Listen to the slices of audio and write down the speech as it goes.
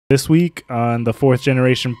This week on the Fourth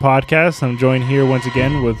Generation Podcast, I'm joined here once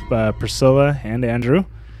again with Priscilla and Andrew.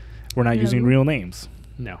 We're not using real names.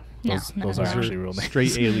 No. Those are actually real names.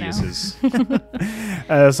 Straight aliases.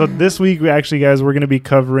 So this week, we're going to be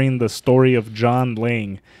covering the story of John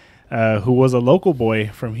Lang, who was a local boy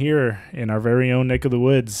from here in our very own neck of the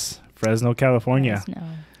woods, Fresno, California.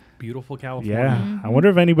 Beautiful California. Yeah. Mm-hmm. I wonder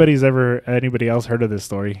if anybody else heard of this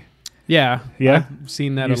story. Yeah. Yeah. I've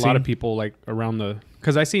seen that a lot of people like around the...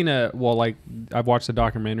 Because I've watched a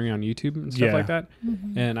documentary on YouTube and stuff like that.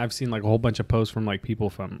 Mm-hmm. And I've seen like a whole bunch of posts from like people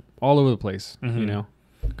from all over the place, you know,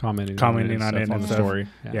 commenting on it and the story.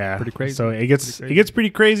 Yeah. Pretty crazy. So it gets pretty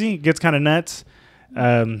crazy. It gets kind of nuts.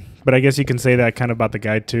 But I guess you can say that kind of about the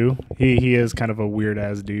guy too. He is kind of a weird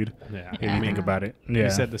ass dude. Yeah. If you think about it. Yeah. You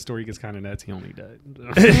said the story gets kind of nuts. He only died.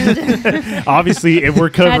 Obviously, if we're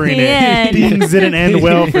covering it, things didn't end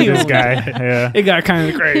well for this guy. Yeah. It got kind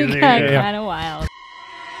of crazy. It got kind of wild.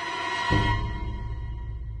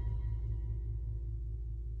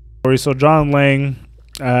 So John Lang,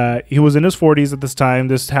 he was in his 40s at this time.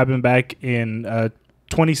 This happened back in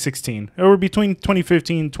 2016, or between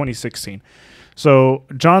 2015 and 2016. So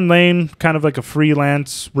John Lang, kind of like a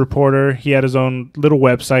freelance reporter. He had his own little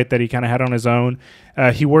website that he kind of had on his own.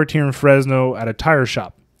 He worked here in Fresno at a tire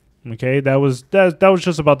shop. Okay, that was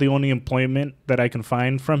just about the only employment that I can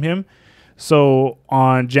find from him. So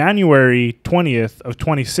on January 20th of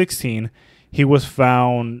 2016, he was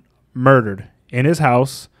found murdered in his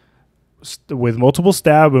house with multiple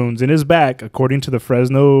stab wounds in his back, according to the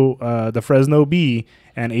Fresno PD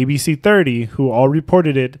and ABC 30, who all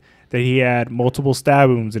reported it that he had multiple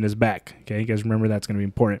stab wounds in his back. Okay, you guys remember that's going to be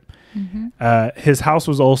important. Mm-hmm. His house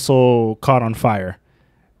was also caught on fire,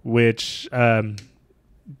 which the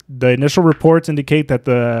initial reports indicate that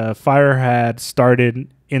the fire had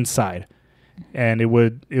started inside, and it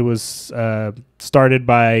was started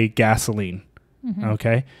by gasoline. Mm-hmm.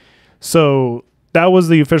 Okay, so that was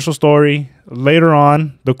the official story. Later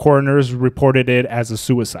on, the coroners reported it as a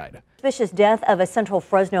suicide. Suspicious death of a Central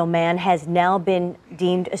Fresno man has now been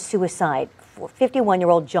deemed a suicide.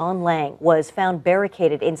 51-year-old John Lang was found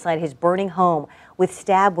barricaded inside his burning home with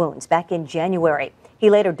stab wounds back in January. He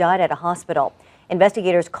later died at a hospital.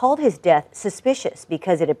 Investigators called his death suspicious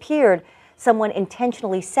because it appeared someone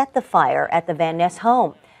intentionally set the fire at the Van Ness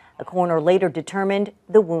home. The coroner later determined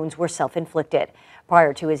the wounds were self-inflicted.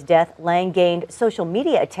 Prior to his death, Lang gained social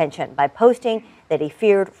media attention by posting that he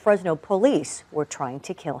feared Fresno police were trying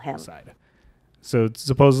to kill him. So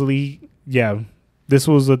supposedly, this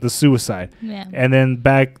was the suicide. Yeah. And then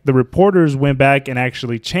the reporters went back and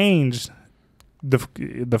actually changed.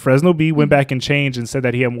 The Fresno B went back and changed and said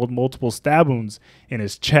that he had multiple stab wounds in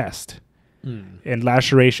his chest and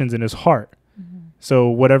lacerations in his heart. Mm-hmm. So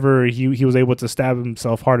whatever, he was able to stab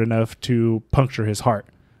himself hard enough to puncture his heart.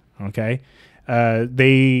 Okay.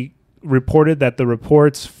 They reported that the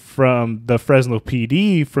reports from the Fresno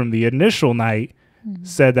PD from the initial night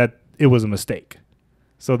said that it was a mistake.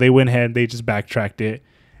 So they went ahead, they just backtracked it,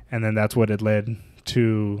 and then that's what it led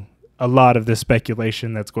to a lot of this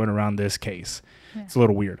speculation that's going around this case. Yeah. It's a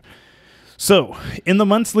little weird. So in the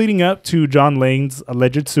months leading up to John Lang's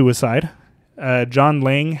alleged suicide, John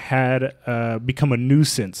Lang had become a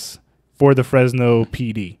nuisance for the Fresno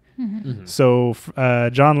PD. Mm-hmm. So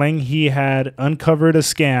John Lang, he had uncovered a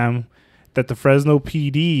scam that the Fresno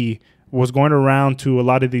PD was going around to a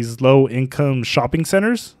lot of these low-income shopping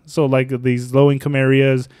centers. So like these low-income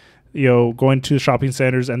areas, going to shopping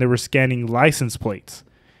centers, and they were scanning license plates,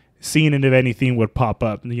 seeing if anything would pop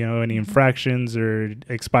up, any infractions or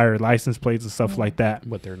expired license plates and stuff like that.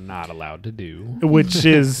 What they're not allowed to do. Which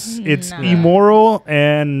is, it's immoral,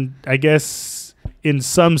 and I guess in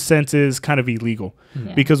some senses kind of illegal.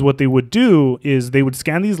 Yeah. Because what they would do is they would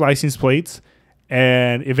scan these license plates,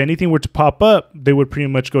 and if anything were to pop up, they would pretty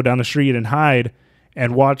much go down the street and hide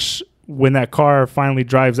and watch when that car finally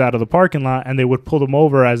drives out of the parking lot, and they would pull them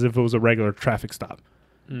over as if it was a regular traffic stop.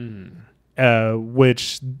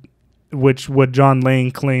 Which what John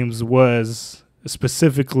Lang claims was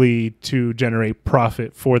specifically to generate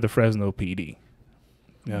profit for the Fresno PD.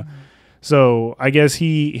 Yeah. So I guess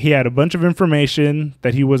he had a bunch of information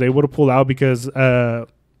that he was able to pull out because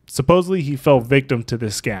supposedly he fell victim to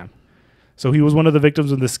this scam. So he was one of the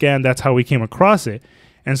victims of the scam. That's how he came across it.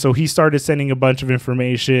 And so he started sending a bunch of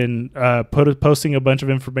information, posting a bunch of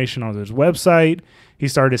information on his website. He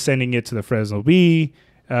started sending it to the Fresno B,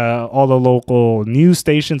 all the local news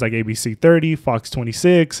stations like ABC 30, Fox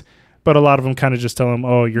 26. But a lot of them kind of just tell him,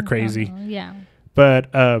 oh, you're crazy. Yeah.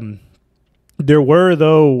 But there were,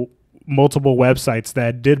 though, multiple websites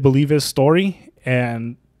that did believe his story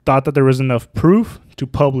and thought that there was enough proof to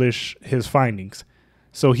publish his findings.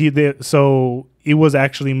 So he was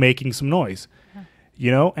actually making some noise,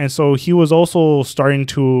 you know, and so he was also starting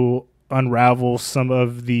to unravel some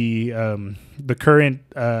of the current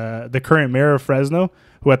mayor of Fresno,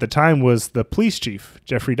 who at the time was the police chief,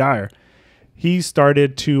 Jeffrey Dyer. He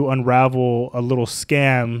started to unravel a little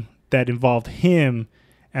scam that involved him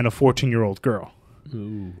and a 14-year-old girl.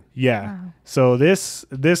 Ooh. Yeah. Wow. So this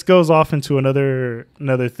goes off into another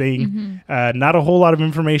thing. Not a whole lot of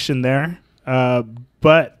information there,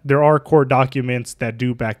 but there are court documents that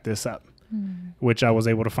do back this up, which I was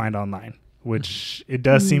able to find online, which it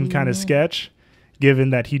does seem kind of sketch,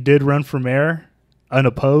 given that he did run for mayor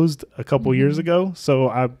unopposed a couple years ago. So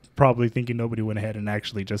I'm probably thinking nobody went ahead and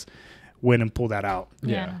actually just went and pulled that out.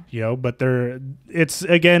 Yeah. You know, but it's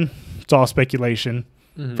all speculation.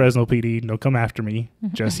 Fresno PD, no come after me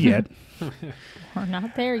just yet. We're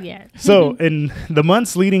not there yet. So in the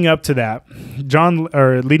months leading up to that,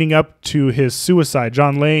 leading up to his suicide,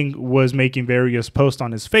 John Lang was making various posts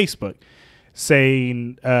on his Facebook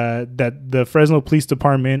saying that the Fresno Police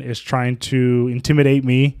Department is trying to intimidate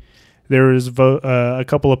me. There was a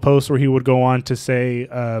couple of posts where he would go on to say,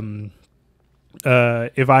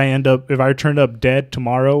 if I turned up dead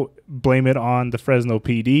tomorrow, blame it on the Fresno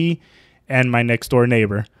PD and my next door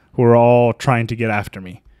neighbor, who are all trying to get after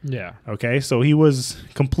me. Yeah. Okay. So he was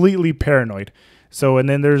completely paranoid. So, and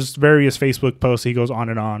then there's various Facebook posts. He goes on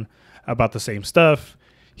and on about the same stuff.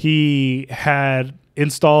 He had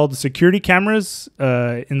installed security cameras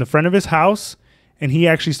in the front of his house, and he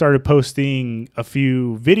actually started posting a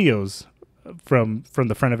few videos from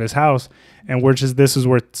the front of his house. And this is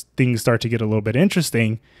where things start to get a little bit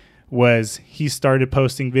interesting. Was he started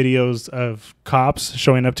posting videos of cops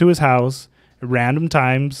showing up to his house at random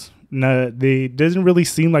times. They doesn't really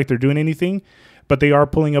seem like they're doing anything, but they are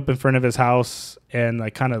pulling up in front of his house and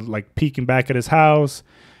like kind of like peeking back at his house.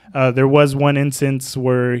 There was one instance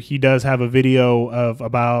where he does have a video of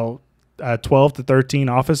about 12 to 13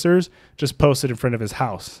 officers just posted in front of his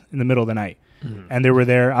house in the middle of the night. And they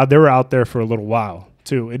were out there for a little while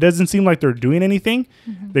too. It doesn't seem like they're doing anything.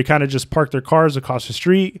 They kind of just park their cars across the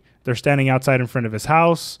street. They're standing outside in front of his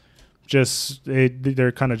house.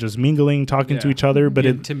 They're kind of just mingling, talking to each other. But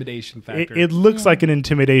intimidation factor. It looks like an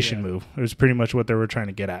intimidation move. It was pretty much what they were trying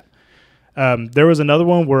to get at. There was another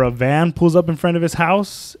one where a van pulls up in front of his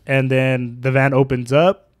house, and then the van opens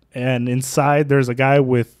up, and inside there's a guy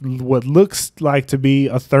with what looks like to be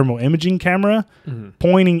a thermal imaging camera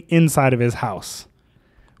pointing inside of his house,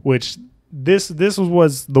 which this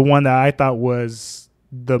was the one that I thought was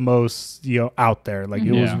the most, out there. Like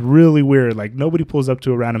it was really weird. Like nobody pulls up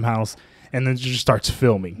to a random house and then just starts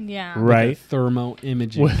filming. Yeah. Right. Like thermal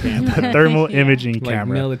imaging camera. The thermal imaging Like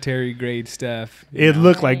camera. military grade stuff. It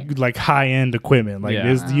looked like high end equipment. Like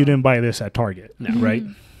you didn't buy this at Target. No. Right.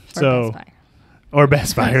 Or Best Buy. Or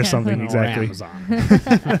Best Buy or something. Exactly. Or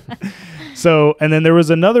Amazon. So, and then there was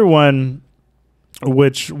another one,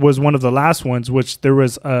 which was one of the last ones, which there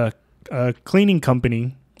was a cleaning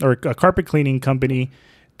company or a carpet cleaning company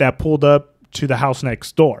that pulled up to the house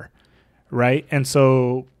next door. Right. And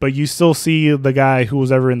so, but you still see the guy who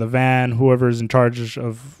was ever in the van, whoever's in charge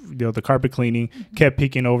of, the carpet cleaning, kept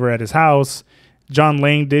peeking over at his house. John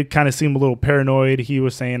Lang did kind of seem a little paranoid. He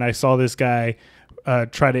was saying, I saw this guy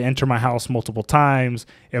try to enter my house multiple times.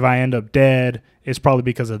 If I end up dead, it's probably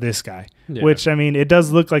because of this guy. Yeah. Which, I mean, it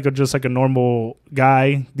does look like just like a normal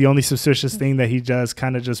guy. The only suspicious thing that he does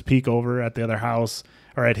kind of just peek over at the other house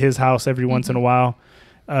or at his house every once in a while.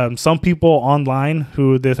 Some people online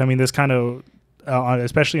this kind of,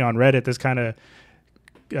 especially on Reddit, this kind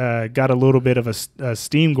of got a little bit of a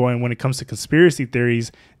steam going when it comes to conspiracy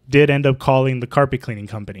theories, did end up calling the carpet cleaning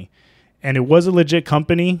company. And it was a legit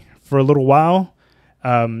company for a little while.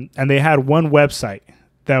 And they had one website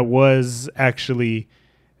that was actually,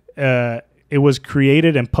 it was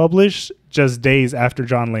created and published just days after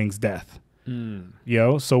John Lang's death.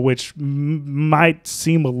 So which might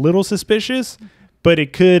seem a little suspicious, but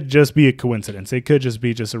it could just be a coincidence. It could just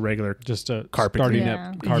be just a regular, just a carpet starting cleaning.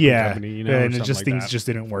 up carpet company, and it just like things that. just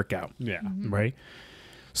didn't work out. Yeah. Right.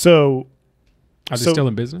 So, Are they still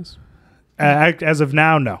in business? As of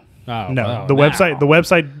now, no. Oh, no, well, the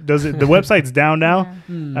website does it. The website's down now.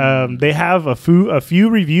 They have a few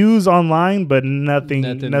reviews online, but nothing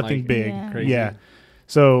like big. Yeah. Crazy. Yeah.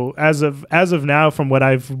 So as of now, from what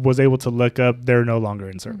I was able to look up, they're no longer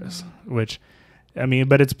in service. Which, I mean,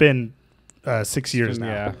 but it's been 6 years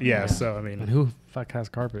now. Yeah. So I mean, And who the fuck has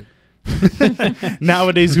carpet?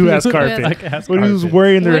 nowadays, who has carpet? Who's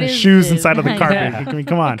wearing their shoes inside of the carpet? I mean,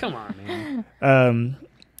 come on. Come on, man.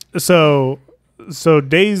 So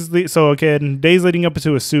days leading up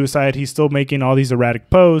to his suicide, he's still making all these erratic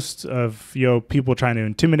posts of people trying to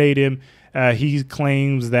intimidate him. He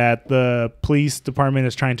claims that the police department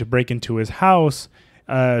is trying to break into his house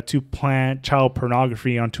to plant child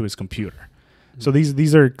pornography onto his computer. So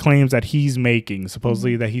these are claims that he's making,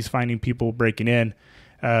 supposedly that he's finding people breaking in.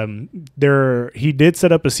 He did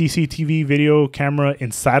set up a CCTV video camera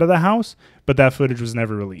inside of the house, but that footage was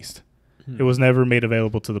never released. It was never made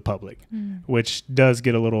available to the public, which does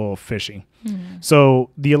get a little fishy. So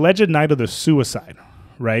the alleged night of the suicide,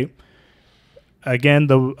 right? Again,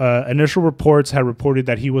 the initial reports had reported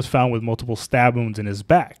that he was found with multiple stab wounds in his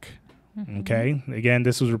back. Okay. Again,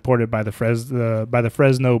 this was reported by the Fresno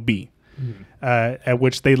PD. At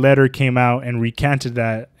which they later came out and recanted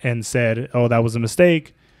that and said, "Oh, that was a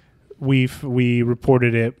mistake. We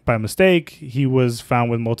reported it by mistake. He was found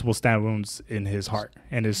with multiple stab wounds in his heart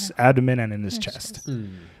and his abdomen and in his chest."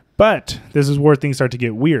 But this is where things start to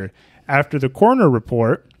get weird. After the coroner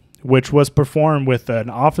report, which was performed with an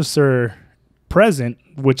officer present,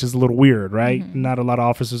 which is a little weird, right? Not a lot of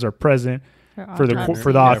officers are present for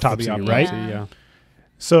the autopsy, right? Yeah.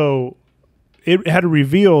 So it had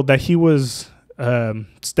revealed that he was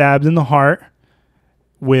stabbed in the heart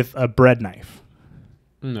with a bread knife.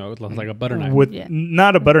 No, it looked like a butter knife.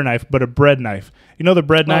 Not a butter knife, but a bread knife. You know the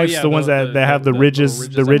bread knives, the ones that have the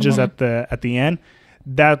ridges at the end.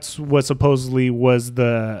 That's what supposedly was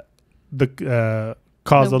the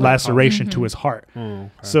cause of laceration to his heart. Okay.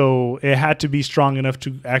 So it had to be strong enough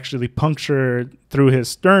to actually puncture through his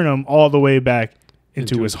sternum all the way back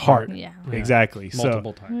into his heart. Yeah. Exactly.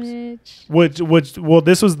 Multiple times. Well,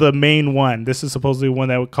 this was the main one. This is supposedly one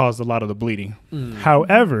that caused a lot of the bleeding.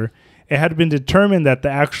 However, it had been determined that the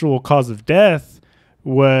actual cause of death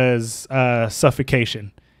was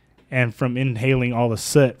suffocation and from inhaling all the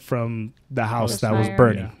soot from the house that was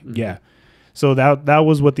burning. Yeah. So that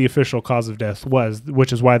was what the official cause of death was,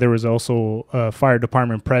 which is why there was also a fire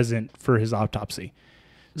department present for his autopsy.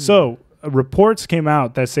 So reports came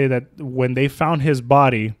out that say that when they found his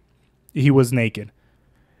body, he was naked,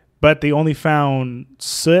 but they only found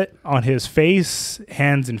soot on his face,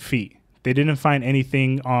 hands, and feet. They didn't find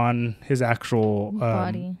anything on his actual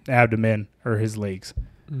abdomen or his legs.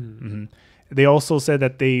 They also said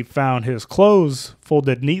that they found his clothes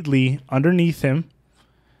folded neatly underneath him,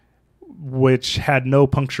 which had no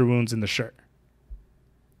puncture wounds in the shirt.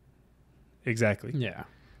 Exactly. Yeah.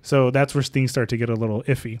 So that's where things start to get a little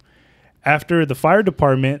iffy. After the fire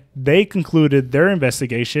department, they concluded their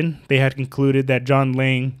investigation. They had concluded that John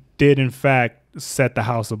Lang did, in fact, set the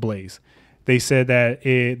house ablaze. They said that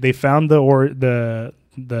they found the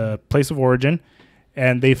place of origin,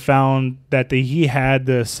 and they found that he had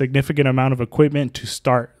the significant amount of equipment to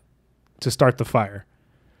start the fire.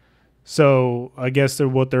 So I guess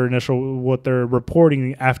what they're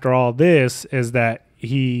reporting after all this is that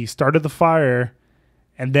he started the fire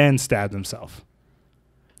and then stabbed himself.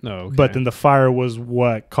 No, okay. But then the fire was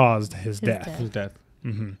what caused his death. His death.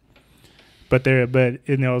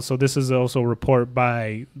 So this is also a report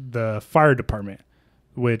by the fire department,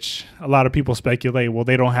 which a lot of people speculate, well,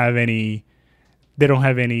 they don't have any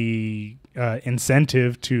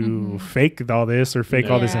incentive to fake all this or fake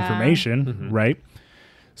all this information, right?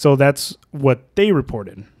 So that's what they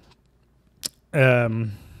reported. So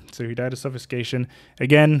he died of suffocation.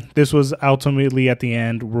 Again, this was ultimately at the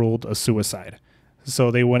end ruled a suicide.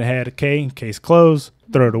 So they went ahead, okay, case closed,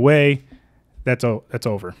 throw it away. That's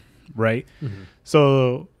over, right?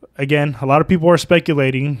 So again, a lot of people are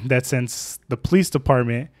speculating that since the police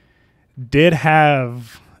department did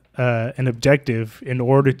have an objective in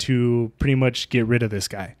order to pretty much get rid of this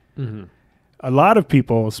guy, a lot of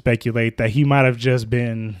people speculate that he might have just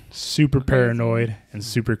been super paranoid and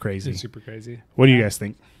super crazy. What do you guys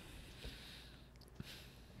think?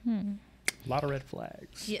 A lot of red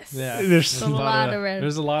flags. Yes. Yeah. There's a lot of red.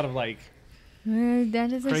 There's a lot of like that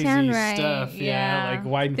doesn't crazy sound right. stuff. Yeah. Like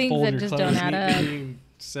why things fold that your just clothes don't add neatly,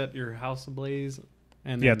 set your house ablaze,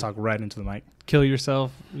 and Yeah, talk right into the mic. kill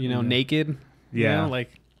yourself. Naked. Yeah. Like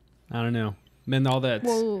I don't know. And then all that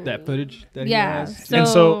footage that he has.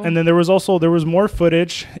 And then there was more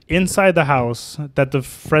footage inside the house that the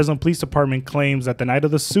Fresno Police Department claims that the night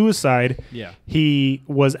of the suicide, he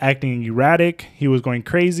was acting erratic, he was going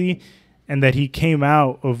crazy, and that he came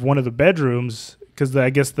out of one of the bedrooms because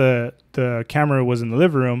I guess the camera was in the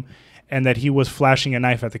living room, and that he was flashing a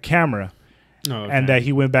knife at the camera, and that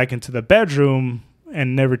he went back into the bedroom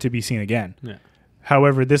and never to be seen again. Yeah.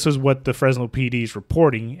 However, this is what the Fresno PD is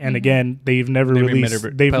reporting, and again, they've never released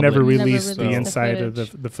the inside of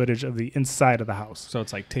the footage of the inside of the house. So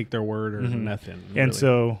it's like take their word or nothing. And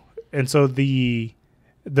really. so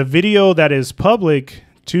the video that is public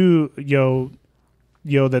to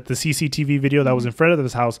that the CCTV video that was in front of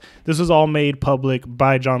his house, this was all made public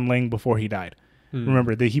by John Lang before he died.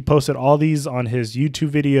 Remember that he posted all these on his YouTube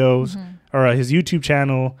videos or his YouTube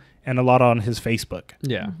channel and a lot on his Facebook.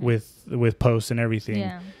 Yeah. With posts and everything.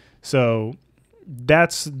 Yeah. So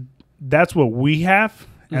that's what we have,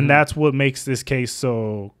 and that's what makes this case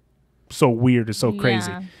so weird and so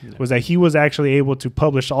crazy. Was that he was actually able to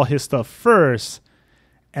publish all his stuff first,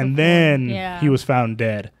 and then he was found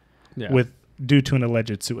dead due to an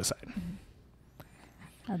alleged suicide.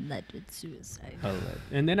 Alleged suicide.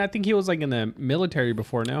 And then I think he was like in the military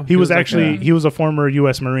before. No, he was actually he was a former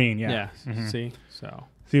U.S. Marine. Yeah. See, so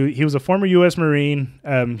he was a former U.S. Marine.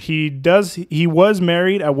 He was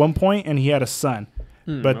married at one point, and he had a son.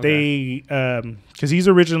 But they because he's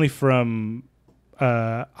originally from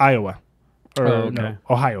Iowa or no,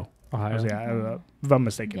 Ohio. Yeah, if I'm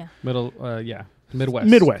mistaken. Yeah. Midwest.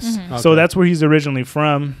 Mm-hmm. So that's where he's originally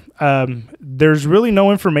from. There's really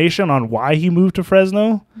no information on why he moved to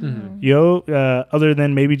Fresno, other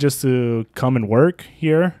than maybe just to come and work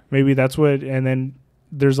here. Maybe that's what. And then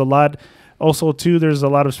there's a lot. Also, too, there's a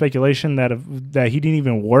lot of speculation that he didn't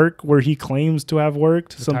even work where he claims to have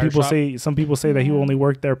worked. Some people say that he only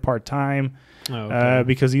worked there part time.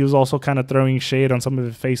 Because he was also kind of throwing shade on some of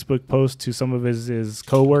his Facebook posts to some of his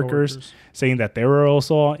coworkers, saying that they were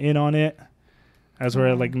also in on it. That's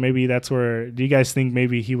where, like, maybe that's where. Do you guys think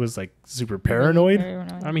maybe he was like super paranoid?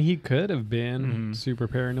 I mean, he could have been super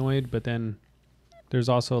paranoid, but then there's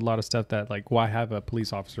also a lot of stuff that, like, why have a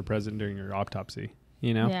police officer present during your autopsy?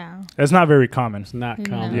 You know, that's not very common. It's not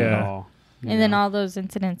common at all. And then all those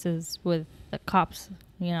incidences with the cops,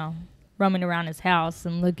 roaming around his house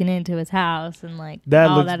and looking into his house and like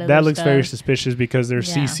that looks very suspicious because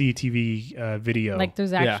there's CCTV video. Like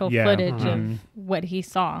there's actual footage of what he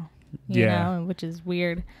saw. You know, which is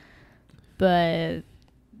weird. But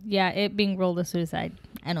it being ruled a suicide,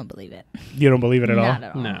 I don't believe it. You don't believe it at all? Not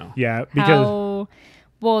at all. No. Yeah, because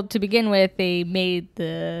well, to begin with, they made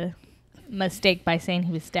the mistake by saying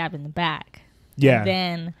he was stabbed in the back. Yeah. And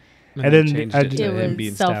then it was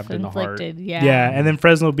being stabbed in the heart. Yeah, and then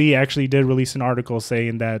Fresno B actually did release an article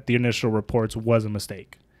saying that the initial reports was a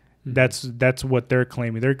mistake. That's what they're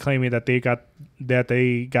claiming. They're claiming that they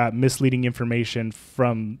got misleading information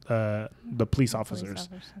from the police officers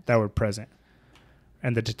that were present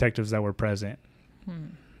and the detectives that were present.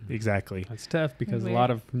 Exactly. That's tough because a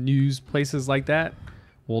lot of news places like that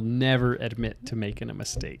will never admit to making a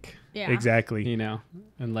mistake. Yeah. Exactly.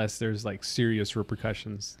 Unless there's like serious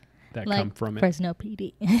repercussions that come from it. Fresno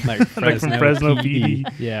PD. Like Fresno PD.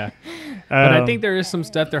 Yeah. But I think there is some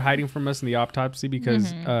stuff they're hiding from us in the autopsy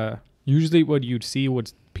because usually what you'd see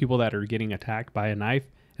with people that are getting attacked by a knife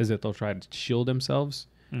is that they'll try to shield themselves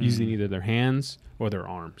using either their hands or their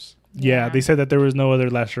arms. Yeah, they said that there was no other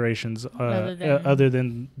lacerations other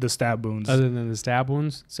than the stab wounds. Other than the stab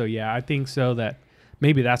wounds. So, I think so that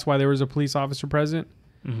maybe that's why there was a police officer present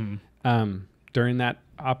during that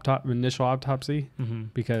initial autopsy.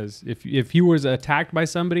 Because if he was attacked by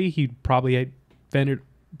somebody, he'd probably have fended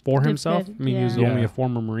for himself. I mean, he was only a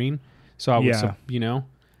former Marine. So I would,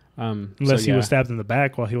 unless he was stabbed in the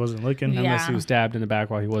back while he wasn't looking. Unless he was stabbed in the back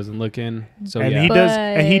while he wasn't looking. So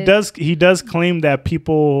he does claim that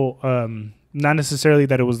people, not necessarily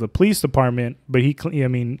that it was the police department, but he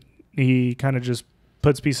kind of just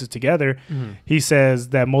puts pieces together. He says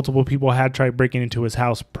that multiple people had tried breaking into his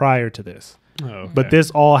house prior to this. But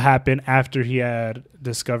this all happened after he had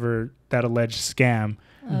discovered that alleged scam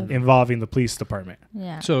involving the police department.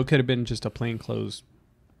 Yeah. So it could have been just a plainclothes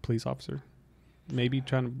police officer, maybe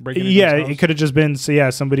trying to break into his house? It could have just been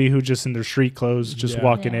somebody who just in their street clothes, just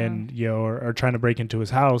walking in, or trying to break into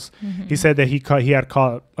his house. He said that he had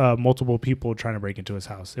caught multiple people trying to break into his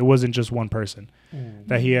house. It wasn't just one person.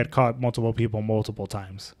 That he had caught multiple people multiple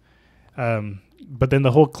times. But then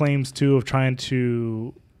the whole claims too of trying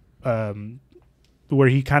to where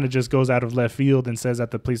he kind of just goes out of left field and says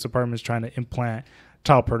that the police department is trying to implant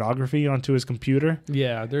child pornography onto his computer.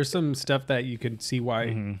 Yeah, there's some stuff that you could see why.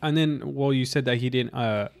 And then, you said that he didn't,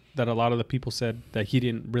 that a lot of the people said that he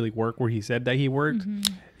didn't really work where he said that he worked.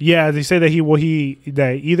 Yeah, they say that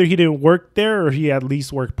that either he didn't work there or he at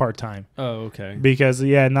least worked part-time. Oh, okay. Because,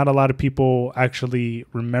 not a lot of people actually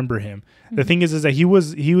remember him. The thing is that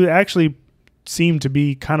he actually seemed to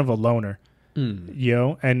be kind of a loner,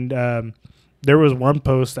 and there was one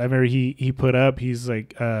post I remember he put up. He's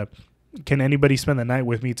like, can anybody spend the night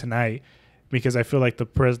with me tonight? Because I feel like the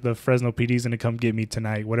Fresno PD is going to come get me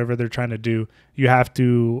tonight. Whatever they're trying to do, you have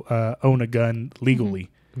to own a gun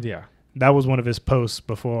legally. Yeah. That was one of his posts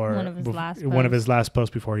before. One of his last one of his last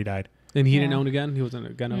posts before he died. And he didn't own a gun? He wasn't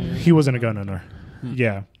a gun owner? He wasn't a gun owner.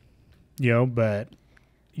 Yeah. But,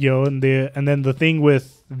 and then the thing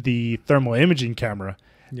with the thermal imaging camera,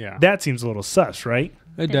 that seems a little sus, right?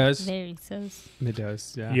 It does. Very sus. It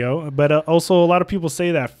does, yeah. But also a lot of people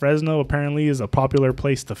say that Fresno apparently is a popular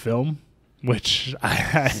place to film, which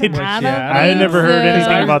I never heard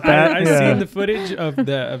anything about that. I've seen the footage of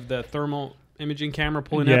the thermal imaging camera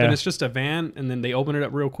pulling up, and it's just a van, and then they open it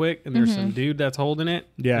up real quick, and there's some dude that's holding it,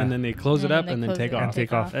 and then they close it up and then take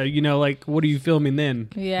off. Like, what are you filming then?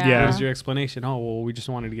 Yeah. What is your explanation? Oh, well, we just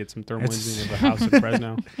wanted to get some thermal imaging of a house in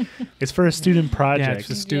Fresno. It's for a student project. Yeah, it's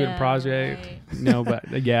a student project. Right. No, but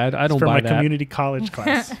I don't for buy my that. Community college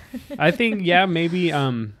class. I think, maybe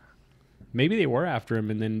they were after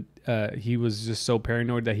him, and then he was just so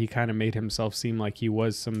paranoid that he kind of made himself seem like he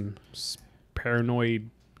was some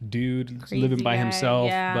paranoid dude crazy living by himself.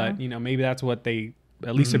 But maybe that's what they,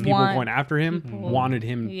 at least the people going after him, wanted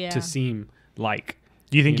him to seem like.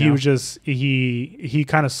 Do you think he was just he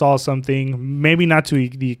kind of saw something, maybe not to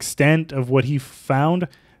the extent of what he found,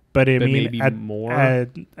 but maybe more,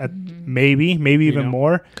 maybe even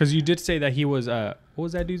more? Because you did say that he was what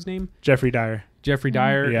was that dude's name? Jeffrey Dyer,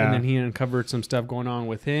 and then he uncovered some stuff going on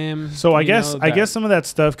with him. So I guess some of that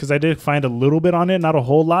stuff, because I did find a little bit on it, not a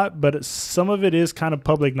whole lot, but some of it is kind of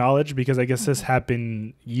public knowledge, because I guess this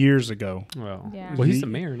happened years ago. Well, he's the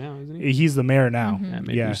mayor now, isn't he? He's the mayor now.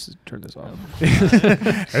 Maybe we should turn this off.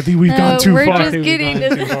 I think we've gone too far. We're just kidding.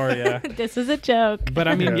 This is a joke. But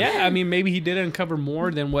I mean, maybe he did uncover more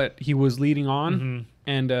than what he was leading on,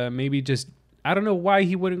 and maybe just, I don't know why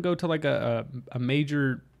he wouldn't go to like a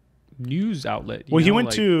major news outlet. He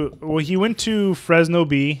went to Fresno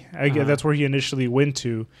B. I guess that's where he initially went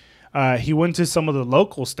to. He went to some of the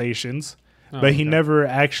local stations, but he never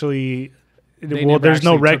actually. There's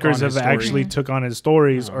no records of actually took on his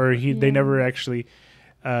stories, they never actually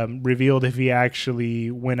revealed if he actually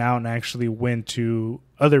went out and actually went to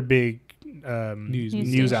other big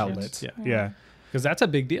news outlets. Yeah. Because that's a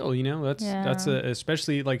big deal, That's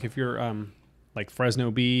especially like if you're like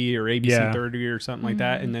Fresno B or ABC 30 or something like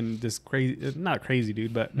that, and then this crazy, not crazy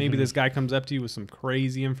dude, but maybe this guy comes up to you with some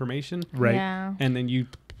crazy information, right? Yeah. And then you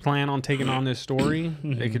plan on taking on this story,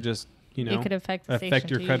 it could just it could affect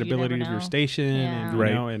your credibility of your station, and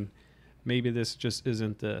and maybe this just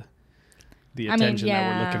isn't the attention that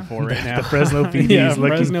we're looking for right now. The Fresno PD is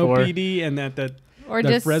looking Fresno for. PD, and that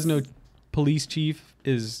the Fresno police chief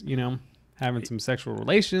is having some sexual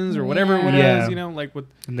relations or whatever it is, like with.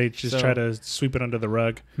 And they just try to sweep it under the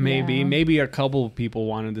rug. Maybe a couple of people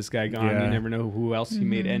wanted this guy gone. You never know who else he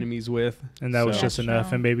made enemies with, and that was just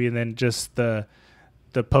enough. And then just the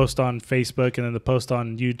post on Facebook and then the post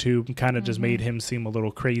on YouTube kind of just made him seem a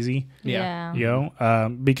little crazy.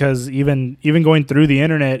 Because even going through the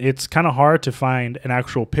internet, it's kind of hard to find an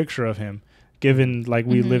actual picture of him, given like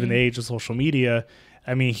we live in the age of social media.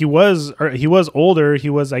 I mean, he was older. He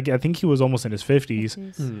was, I think he was almost in his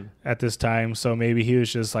 50s at this time. So maybe he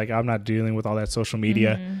was just like, I'm not dealing with all that social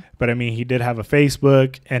media. But I mean, he did have a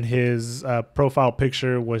Facebook, and his profile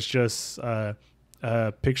picture was just a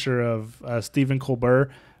picture of Stephen Colbert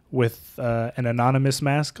with an anonymous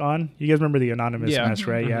mask on. You guys remember the anonymous mask,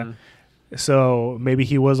 right? Yeah. So maybe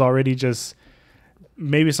he was already just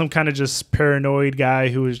some kind of just paranoid guy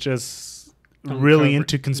who was just really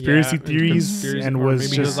into conspiracy theories and was maybe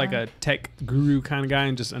just he was like a tech guru kind of guy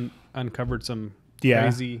and just uncovered some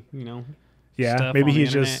crazy stuff maybe on he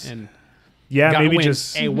the just and maybe went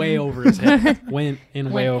just way over his head went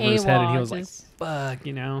way over his head, and he was like fuck,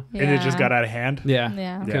 and it just got out of hand. Could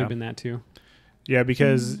have been that too.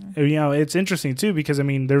 Because it's interesting too, because I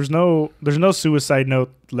mean there's no suicide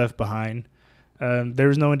note left behind.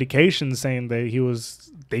 There's no indication saying that he was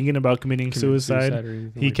thinking about committing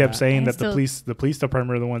suicide. He kept saying that the police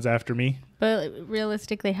department are the ones after me. But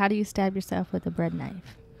realistically, how do you stab yourself with a bread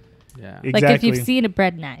knife? Yeah, exactly. Like if you've seen a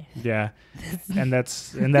bread knife. Yeah, and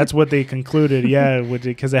that's what they concluded. Yeah,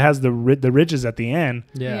 because it has the ridges at the end.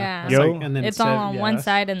 Yeah. And then it's all on one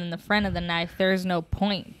side, and then the front of the knife. There's no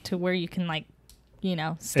point to where you can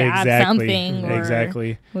stab something.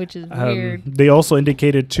 Which is weird. They also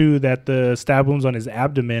indicated too that the stab wounds on his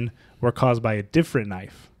abdomen were caused by a different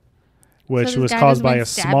knife, which was caused by a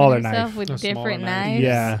smaller knife. With different knives.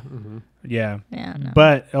 Yeah. No.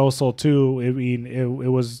 But also too, I mean, it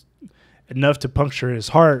was enough to puncture his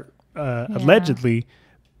heart, allegedly,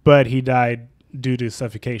 but he died due to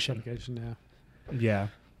suffocation. Yeah,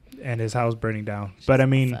 and his house burning down. But I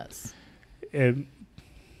mean, it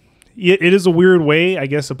is a weird way, I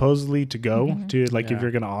guess, supposedly to go to if you're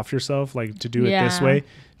gonna off yourself, like to do it this way,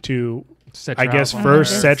 to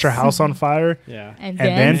first set your house on fire, and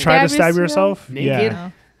then try to stab yourself.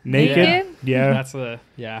 Naked. naked. Yeah. That's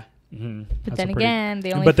yeah. Mm-hmm. But That's then a pretty- again,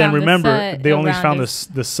 they only But then found remember, the soot they only around found his-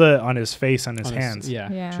 the soot on his face and his on hands.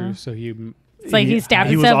 Yeah. True. So It's like he stabbed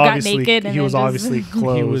was himself, got obviously- naked, and he was then just- obviously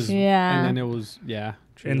clothed. He was, Yeah. And then it was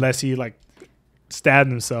true. Unless he like stabbed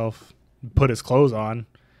himself, put his clothes on,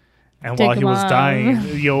 and Took while he them was off. dying,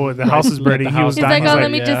 the house is Let burning. the He was house He's dying. like, oh, He's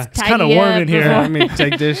let me yeah. just It's tidy kinda it warm up in here. before- Let me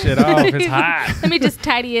take this shit off. It's hot. Let me just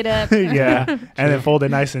tidy it up. yeah, and then fold it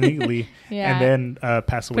nice and neatly, Yeah. and then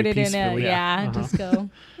pass away Put it in peacefully. just go.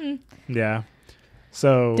 Yeah.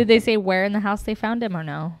 So Did they say where in the house they found him or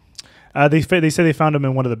no? they said they found him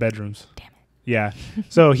in one of the bedrooms. Damn it. Yeah.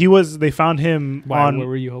 So they found him Where on.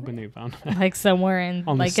 were you hoping they found? Like somewhere in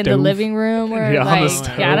On the like in the stove? living room or Yeah, on the like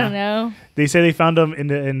stove. I don't know. They say they found him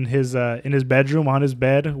in his bedroom on his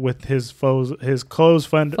bed with his clothes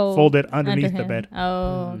folded underneath the him. bed.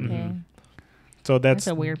 Oh, okay. Mhm. So that's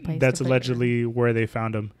a weird place. That's to put allegedly where they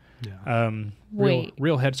found him. Yeah. Wait.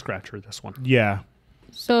 Real head scratcher. This one. Yeah.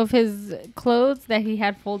 So if his clothes that he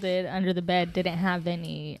had folded under the bed didn't have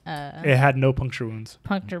any It had no puncture wounds.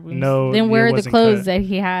 puncture wounds, No, then it where are the wasn't clothes cut. that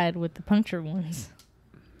he had with the puncture wounds?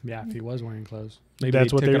 Yeah, if he was wearing clothes, maybe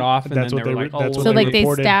That's they what took they- it off and that's then what they they were re- like, that's oh, what So they like they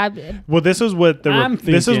reported. stabbed. Well, this is what I'm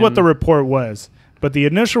this is what thinking- the report was. But the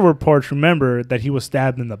initial reports, remember that he was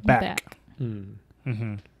stabbed in the back.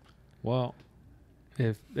 Mm-hmm. Well,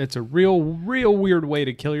 if it's a real weird way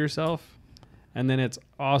to kill yourself, and then it's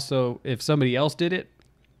also if somebody else did it,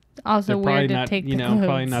 Also they're probably weird to not, take you the know, probably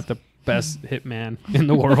clothes. not the best hitman in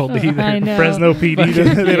the world either. I know. Fresno PD,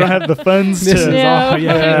 they don't have the funds This to. is No, all,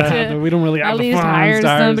 yeah. we don't really have At the least funds hire to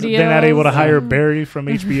hire somebody They're not able to else. hire Barry from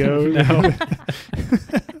HBO.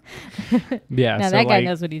 Yeah, Now so that guy like,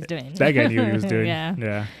 knows what he's doing. That guy knew what he was doing.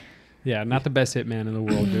 Yeah. Yeah. not the best hitman in the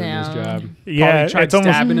world doing this No. job. Yeah, Probably tried it's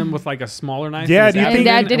almost- stabbing him with like a smaller knife. Yeah, in his do you abdomen think- And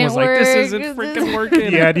that and didn't was like, this work. isn't freaking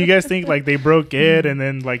working. Yeah, do you guys think like they broke in and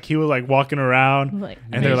then like he was like walking around Like,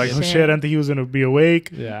 and they're like, oh shit, I didn't think he was gonna be awake.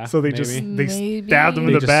 Yeah, So they maybe. just they Maybe. stabbed him in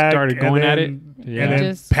They the just back. started going and at then, it. Yeah. And then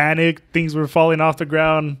Just- panicked. Things were falling off the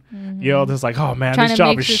ground. You know, just like, oh man, trying this to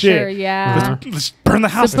job make is sure, shit. yeah. Let's burn the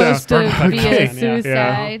house down. Supposed to Burn the be house a down.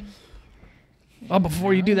 suicide. Oh,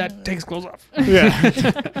 before you do that, take his clothes off. Yeah.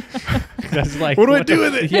 That's like, What do I do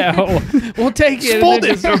with it? Yeah, we'll take it. and fold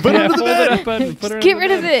then it. just- Put it yeah, under the fold bed. it up and put it Get under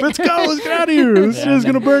rid the of bed. it. Let's go. Let's get out of here. This Yeah, shit is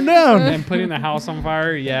then- gonna burn down. And then putting the house on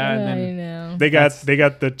fire. Yeah, and I then know. They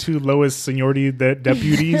got the two lowest seniority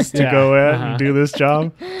deputies to Yeah, go at uh-huh. and do this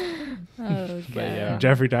job. Oh god. yeah.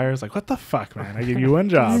 Jeffrey Dyer's like, what the fuck, man? I give you one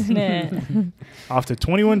job. Isn't it? Off to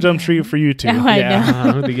 21 Jump Street for you two. Oh,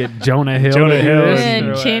 I know. to get Jonah Hill, Jonah to Hill do this, and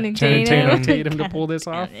or Channing Channing Tatum. Tatum. to pull this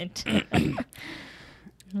off.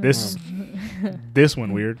 This this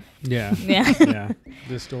one weird. Yeah, Yeah. yeah.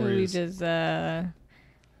 This story We is just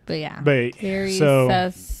but yeah. But Very so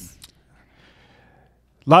sus.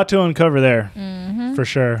 lot to uncover there Mm-hmm. for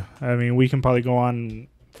sure. I mean, we can probably go on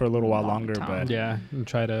for a little while Long longer, time. but yeah, and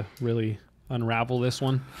try to really unravel this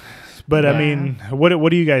one. I Yeah. mean, what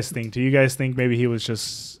do you guys think? Do you guys think maybe he was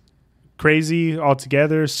just crazy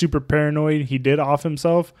altogether, super paranoid? He did off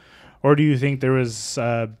himself, or do you think there was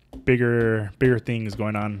bigger things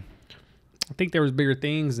going on? I think there was bigger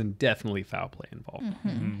things and definitely foul play involved.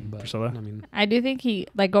 But, Priscilla? I mean, I do think he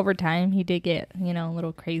like over time he did get, a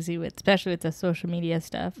little crazy with especially with the social media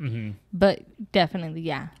stuff. Mm-hmm. But definitely,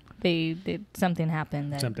 yeah. They did something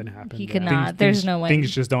happened that something happened. he yeah. could not. There's no way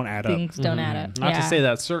Things just don't add up. things don't add up. Not to Yeah. say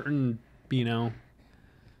that certain,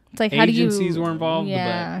 It's like how do you agencies were involved,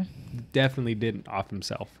 Yeah. but definitely didn't off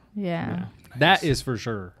himself. Yeah. That is for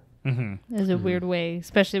sure. Mm-hmm. There's a weird way,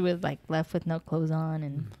 especially with like left with no clothes on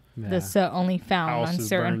and Yeah. the soot only found House on is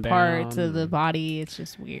certain burned parts down of the and- body. It's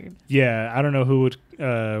just weird. Yeah, I don't know who would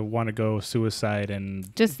want to go suicide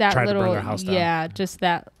and Just that try to burn little, their house down. yeah, just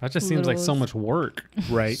that. That just seems like so little- much work.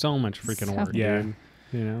 Right. So much freaking So- work. Yeah. Dude.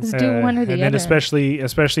 You know. Just do one or the and other. then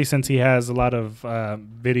especially since he has a lot of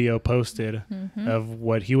video posted Mhm. of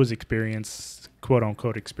what he was quote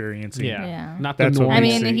unquote experiencing. Yeah. Yeah. Not the That's what normal. I we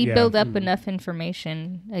mean, see, he yeah. built up Mhm. enough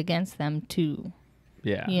information against them to,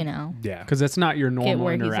 Yeah. Yeah. Because that's not your normal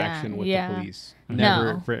where he's interaction at. with Yeah. the police. No.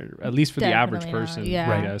 Never, at least for the average Definitely not. person.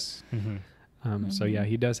 Yeah. I guess. Mm-hmm. So yeah,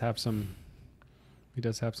 he does have some.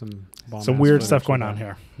 Bomb-ass Some weird footage stuff of going that. on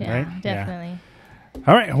here. yeah, Right? definitely.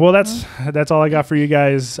 All right. Well, that's all I got for you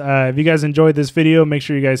guys. If you guys enjoyed this video, make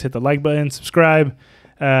sure you guys hit the like button, subscribe.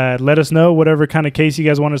 Let us know whatever kind of case you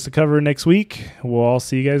guys want us to cover next week. We'll all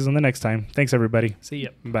see you guys on the next time. Thanks, everybody. See ya.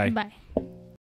 Bye. Bye.